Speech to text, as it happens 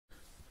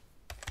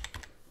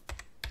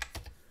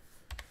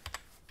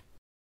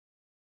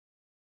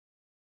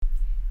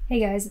Hey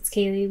guys, it's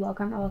Kaylee.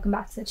 Welcome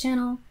back to the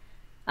channel.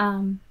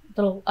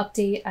 Little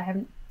update. I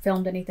haven't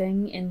filmed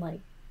anything in like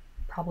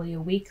probably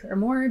a week or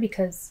more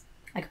because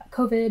I got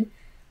COVID.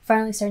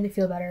 Finally starting to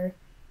feel better.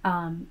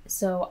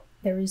 So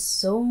there is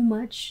so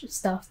much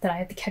stuff that I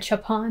have to catch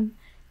up on.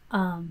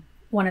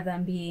 One of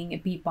them being a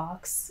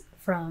Beatbox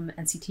from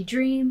NCT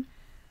Dream.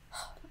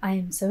 I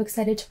am so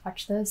excited to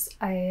watch this.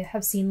 I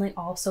have seen like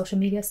all social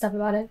media stuff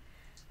about it.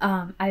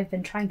 I've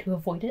been trying to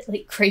avoid it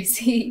like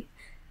crazy.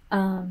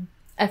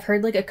 I've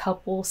heard like a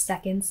couple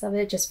seconds of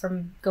it just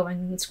from going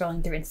and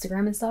scrolling through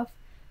Instagram and stuff.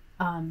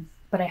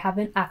 But I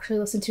haven't actually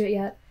listened to it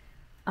yet.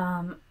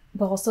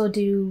 We'll also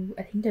do,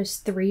 I think there's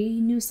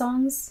 3 new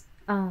songs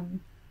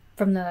from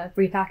the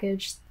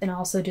repackaged, and I'll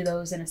also do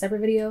those in a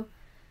separate video.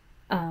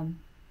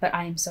 But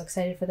I am so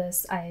excited for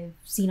this. I've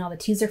seen all the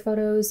teaser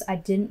photos. I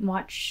didn't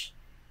watch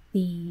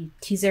the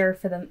teaser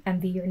for the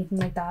MV or anything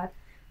like that.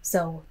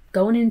 So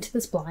going into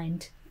this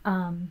blind.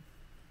 But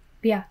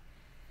yeah,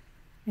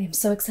 I am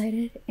so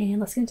excited, and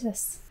let's get into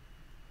this.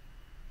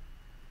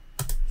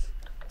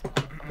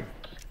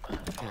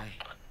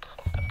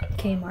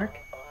 Okay, Mark.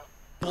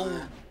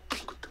 Boom.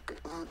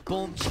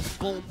 Boom,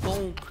 boom,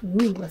 boom.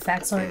 Ooh,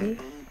 effects already.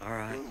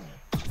 Alright.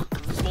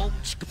 Boom,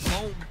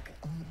 boom.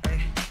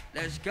 Hey,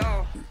 let's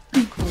go.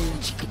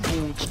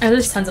 Oh,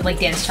 there's tons of like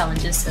dance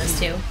challenges to this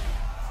too.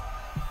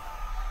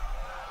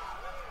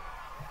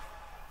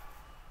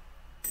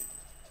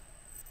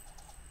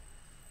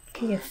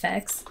 Okay,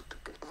 effects.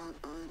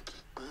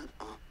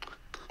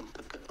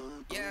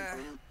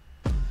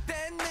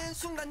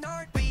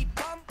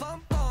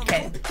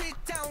 Okay.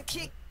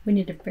 We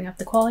need to bring up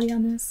the quality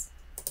on this.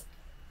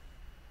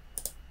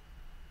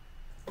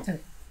 Okay.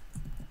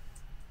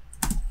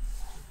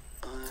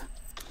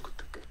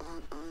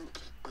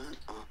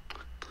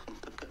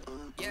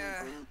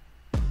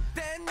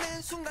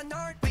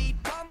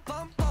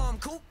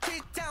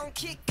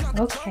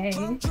 Okay.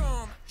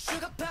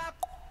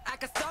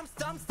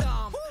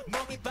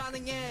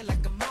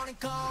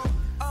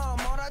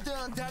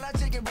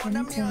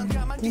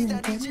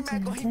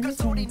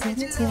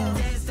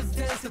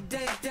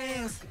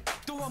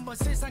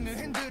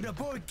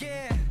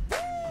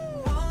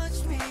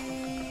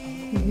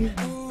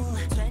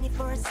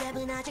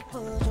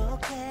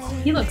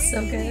 He looks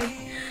so good.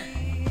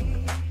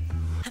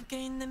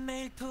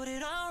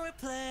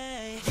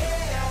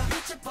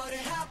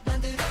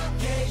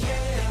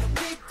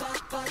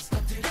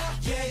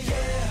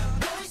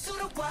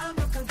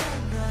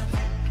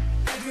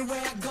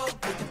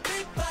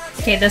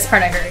 Okay, this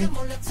part I heard.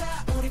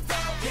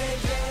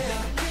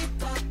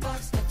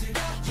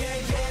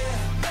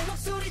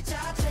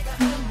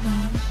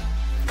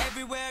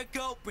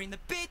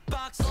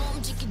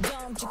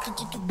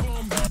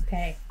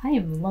 Okay, I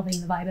am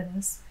loving the vibe of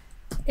this.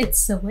 It's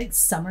so like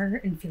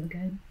summer and feel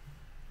good.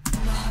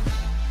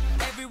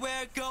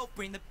 Everywhere go,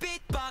 bring the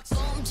beatbox.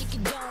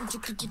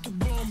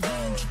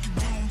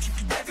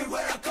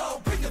 Everywhere I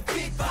go, bring the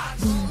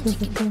beatbox.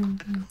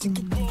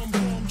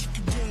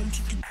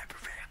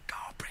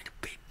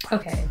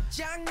 Okay.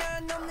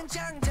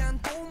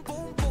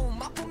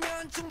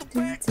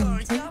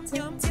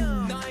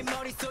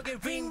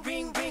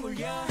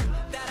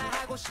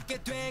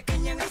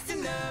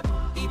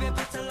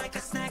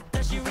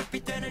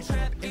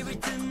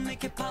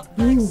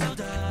 Ooh,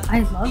 I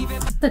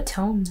love the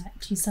tone that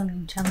Jisung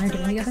and Chandler do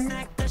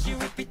together.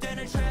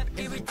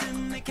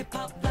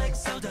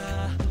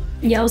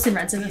 Yells and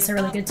Reds in this are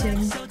really good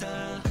too.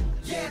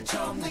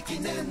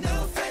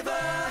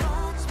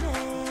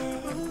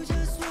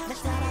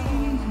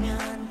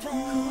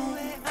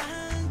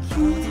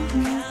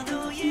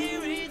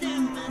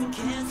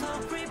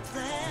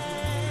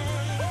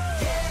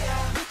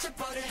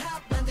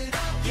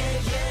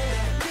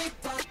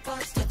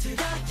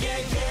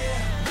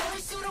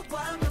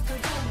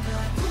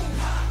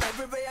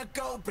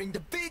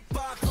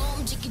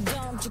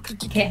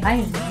 Okay,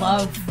 I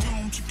love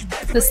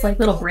this like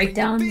little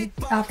breakdown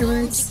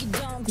afterwards.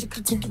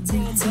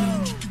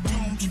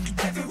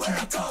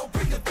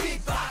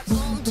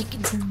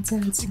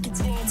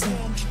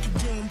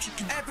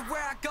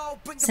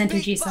 Center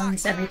G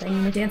songs, everything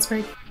in the dance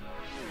break.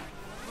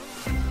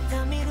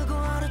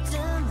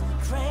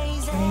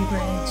 Very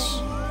rich.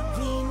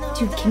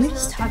 Dude, can we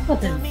just talk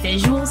about the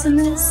visuals in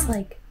this?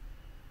 Like,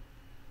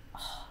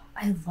 oh,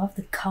 I love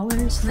the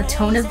colors, the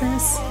tone of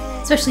this,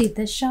 especially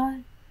this shot.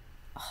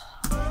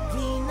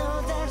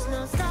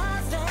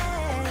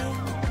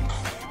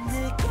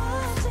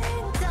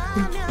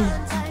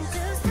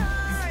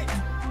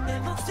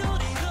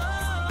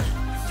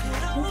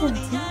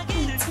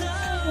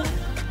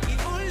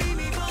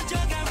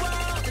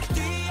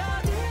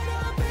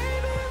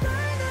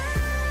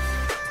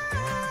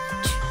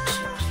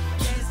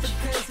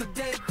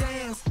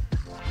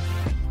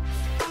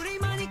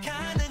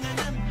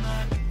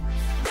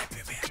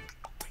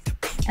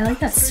 I like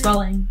that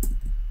swelling,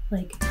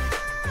 like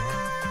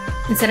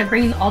instead of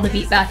bringing all the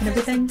beat back and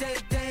everything,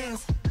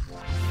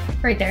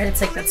 right there,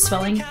 it's like that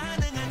swelling.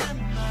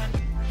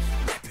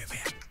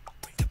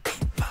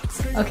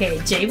 Okay,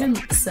 Javen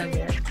looks so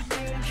good.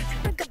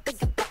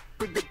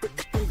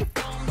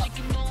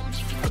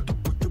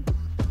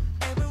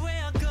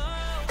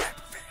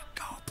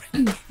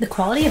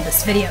 quality of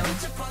this video.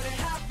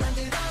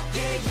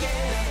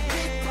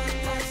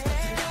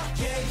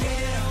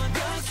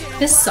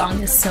 This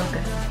song is so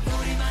good.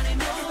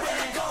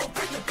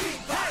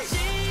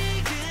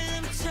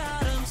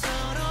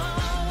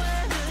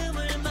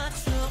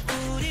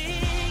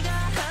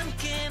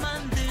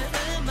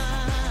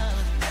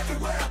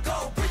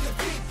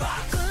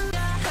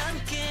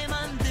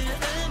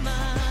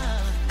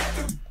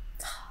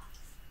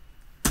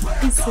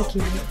 He's so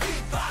cute.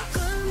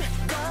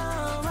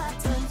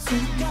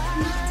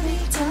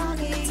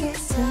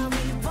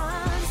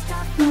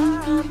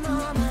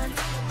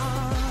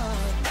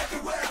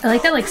 I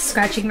like that like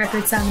scratching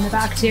record sound in the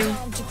back too.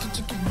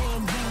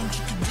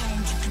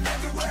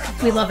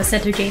 We love a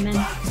center Jamin.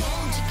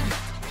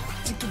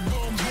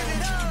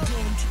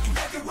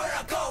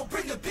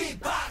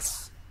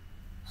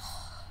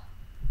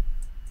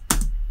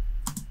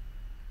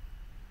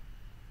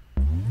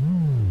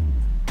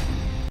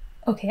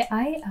 Okay,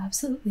 I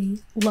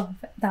absolutely love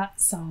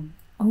that song.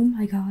 Oh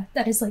my god,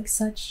 that is like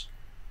such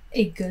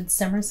a good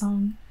summer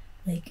song.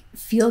 Like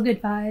feel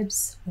good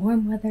vibes,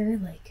 warm weather,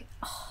 like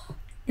oh.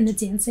 And the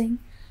dancing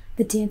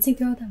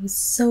throughout that was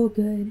so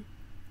good.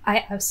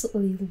 I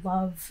absolutely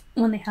love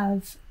when they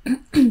have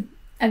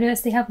I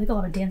noticed they have like a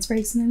lot of dance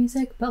breaks in their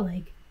music, but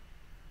like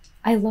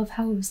I love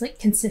how it was like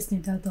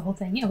consistent throughout the whole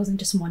thing. It wasn't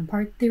just one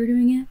part they were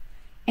doing it,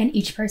 and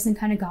each person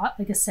kind of got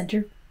like a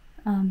center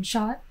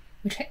shot,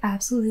 which I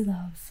absolutely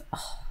love.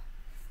 Oh,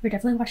 we're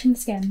definitely watching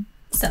this again,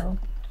 so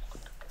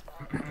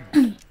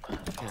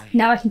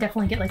now I can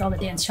definitely get like all the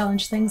dance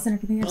challenge things and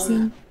everything I've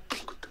seen.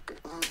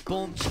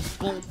 Boom,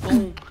 boom,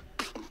 boom.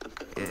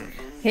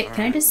 Okay,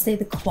 can I just say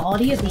the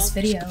quality of this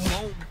video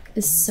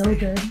is so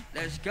good.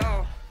 Let's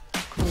go.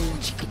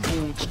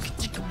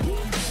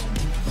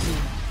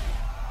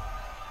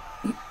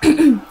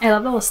 I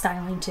love all the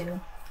styling too.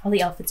 All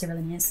the outfits are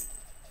really nice.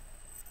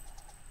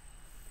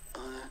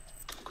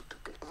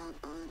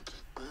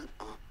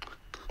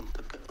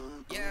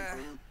 Yeah.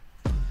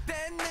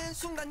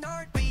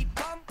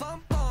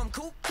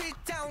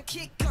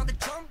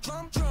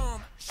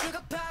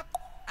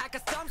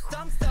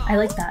 I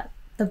like that.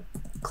 The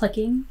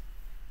clicking.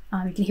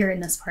 You can hear it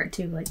in this part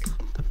too, like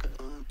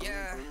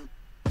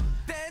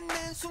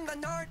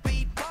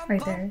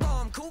right there.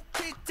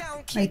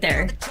 Right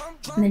there.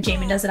 And then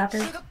Jamin does it after.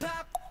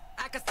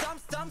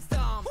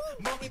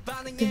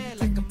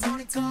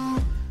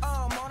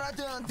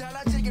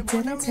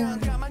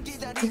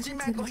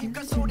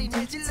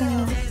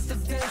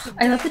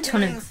 I love the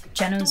tone of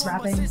Jeno's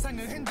rapping.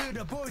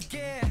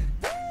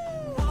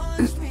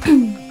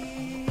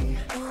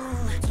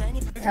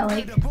 That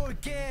like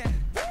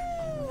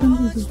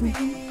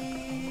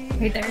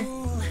right there.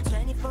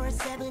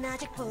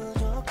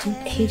 Dude,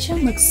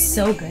 Haechan looks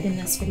so good in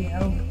this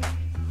video.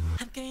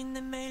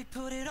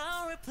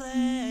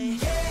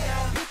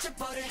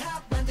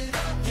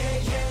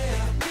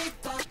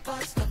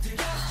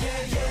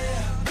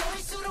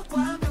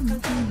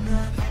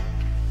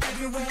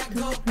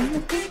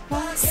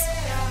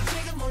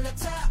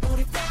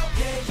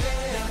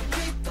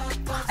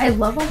 I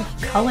love all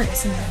the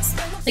colors in this.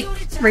 Like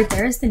right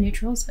there is the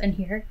neutrals, but in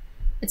here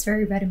it's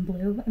very red and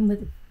blue, and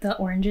with the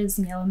oranges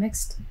and yellow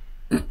mixed.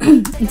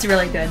 It's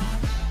really good.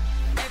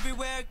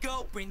 Everywhere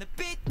go, bring the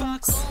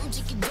beatbox.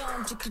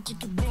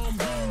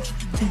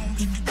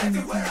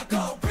 Everywhere I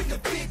go, bring the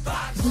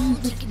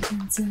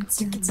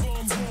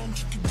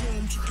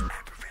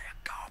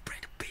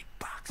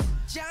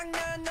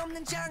장난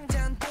없는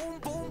장단,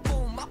 boom boom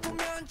boom.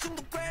 아프면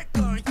중독될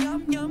걸,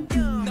 yum yum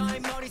yum. 너의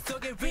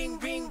머릿속에 ring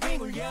ring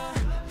ring 울려.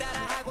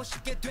 따라하고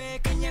싶게 돼,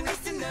 그냥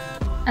listen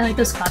up. I like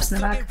those claps in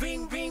the back.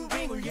 ring ring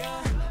ring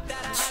울려.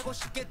 따라하고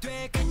싶게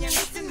돼, 그냥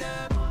listen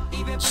up.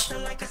 입에 붙어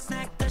like a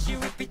snack, 다시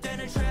repeat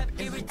되는 trap.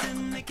 이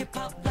rhythm make it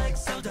pop like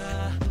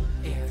soda.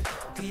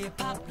 귀에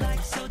pop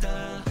like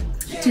soda.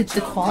 Dude,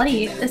 the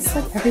quality, it's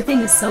like everything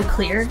is so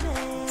clear.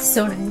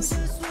 So nice.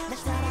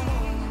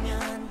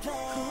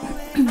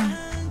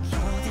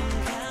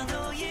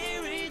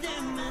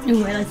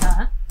 Ooh, I like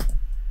that.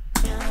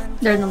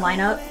 They're in the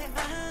lineup,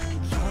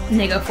 and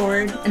they go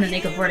forward, and then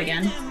they go forward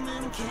again.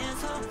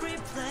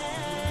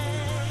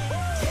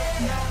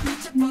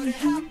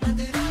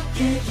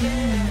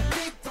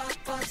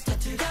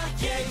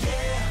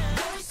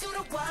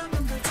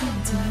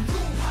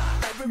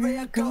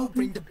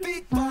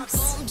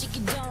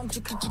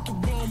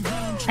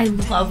 I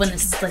love when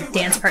this like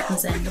dance part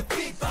comes in,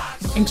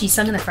 and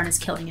Jisung in the front is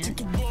killing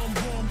it.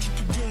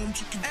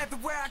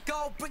 Everywhere I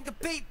go, bring the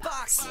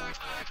beatbox.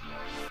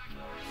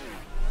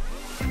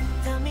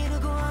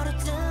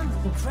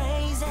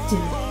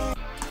 Dude,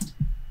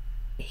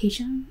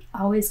 Haechan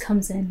always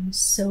comes in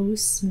so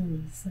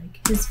smooth,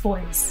 like his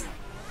voice.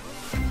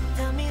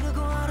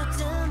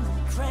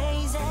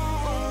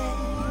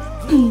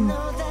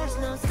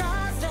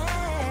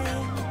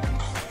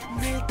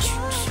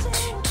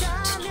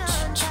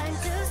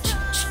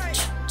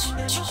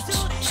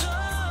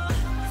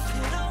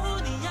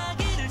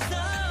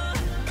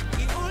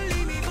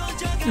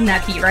 And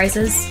that beat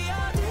rises.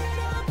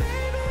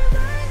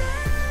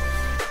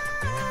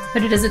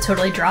 But it doesn't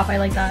totally drop. I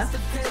like that.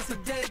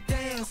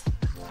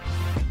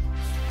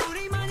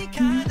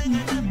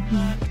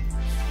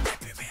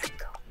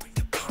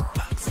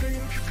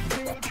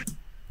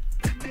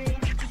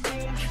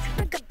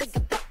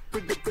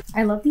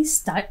 I love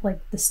these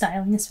the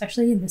styling,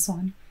 especially in this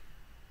one.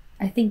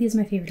 I think these are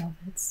my favorite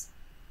outfits.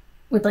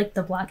 With like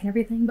the black and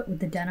everything, but with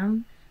the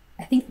denim.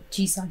 I think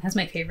Jisung has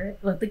my favorite.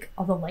 With like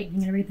all the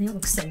lightning and everything, it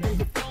looks so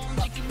good.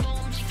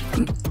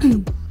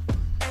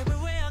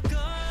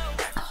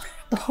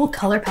 The whole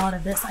color palette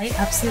of this, I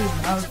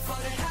absolutely love.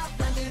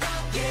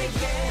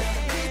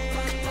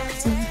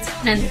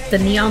 And the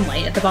neon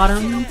light at the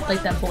bottom,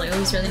 like that blue,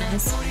 is really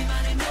nice.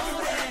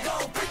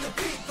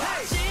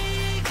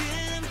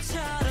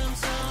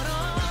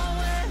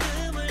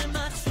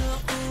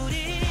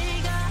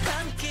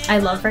 I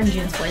love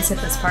Renjun's voice at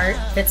this part.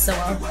 Fits so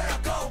well.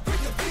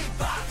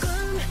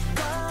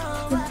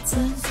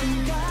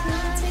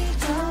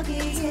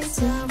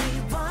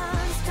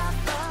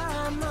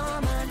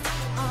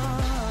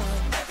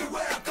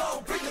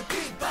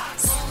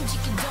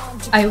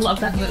 I love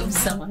that move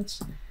so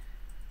much.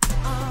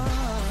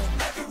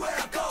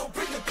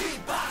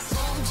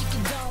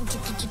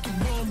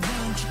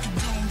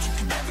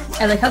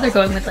 I like how they're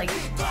going with like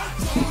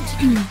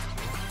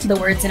the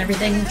words and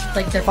everything,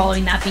 like they're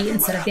following that beat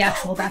instead of the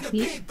actual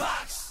backbeat.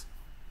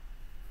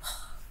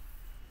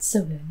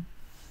 So good.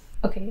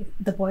 Okay,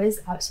 the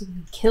boys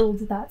absolutely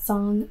killed that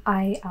song.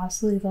 I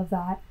absolutely love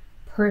that.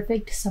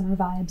 Perfect summer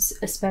vibes,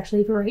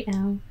 especially for right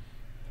now.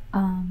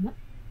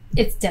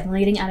 It's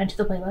definitely getting added to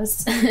the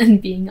playlist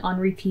and being on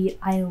repeat.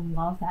 I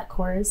love that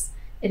chorus.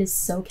 It is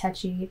so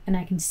catchy, and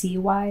I can see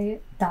why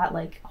that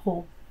like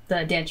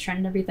the dance trend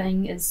and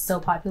everything is so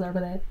popular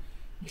with it,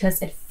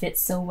 because it fits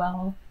so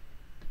well.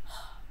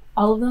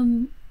 All of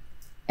them,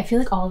 I feel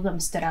like all of them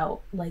stood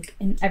out, like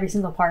in every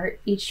single part.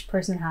 Each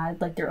person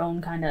had like their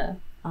own kind of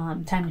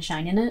time to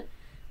shine in it,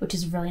 which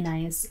is really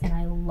nice. And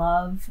I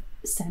love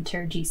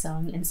center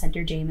Jisung and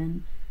center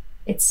Jaemin.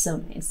 It's so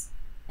nice.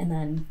 And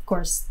then of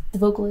course the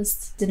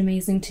vocalists did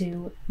amazing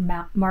too.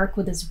 Mark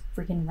with his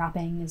freaking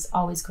rapping is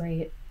always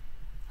great.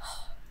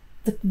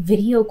 The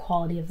video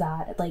quality of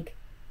that, like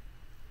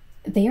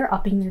they are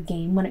upping their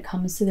game when it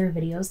comes to their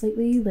videos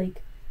lately.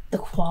 Like the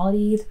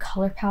quality, the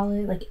color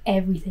palette, like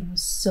everything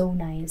was so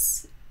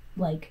nice.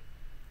 Like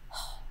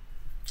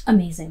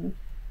amazing.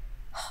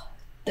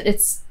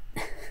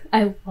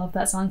 I love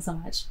that song so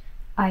much.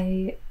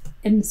 I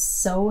am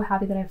so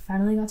happy that I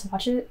finally got to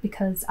watch it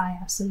because I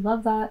absolutely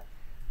love that.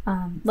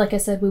 Like I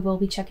said, we will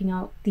be checking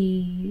out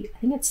I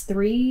think it's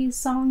 3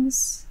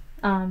 songs,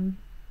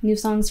 new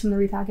songs from the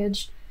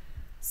repackaged.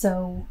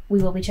 So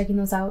we will be checking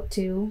those out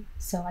too.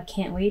 So I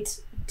can't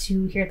wait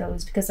to hear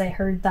those because I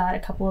heard that a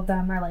couple of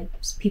them are like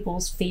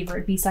people's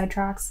favorite B-side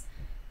tracks.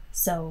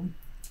 So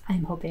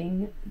I'm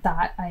hoping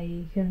that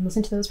I can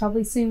listen to those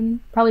probably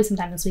soon, probably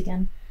sometime this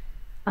weekend.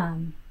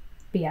 But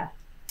yeah,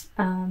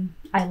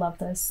 I love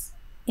this.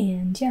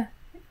 And yeah,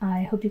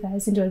 I hope you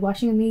guys enjoyed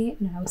watching with me,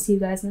 and I will see you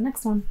guys in the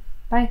next one.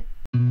 Bye.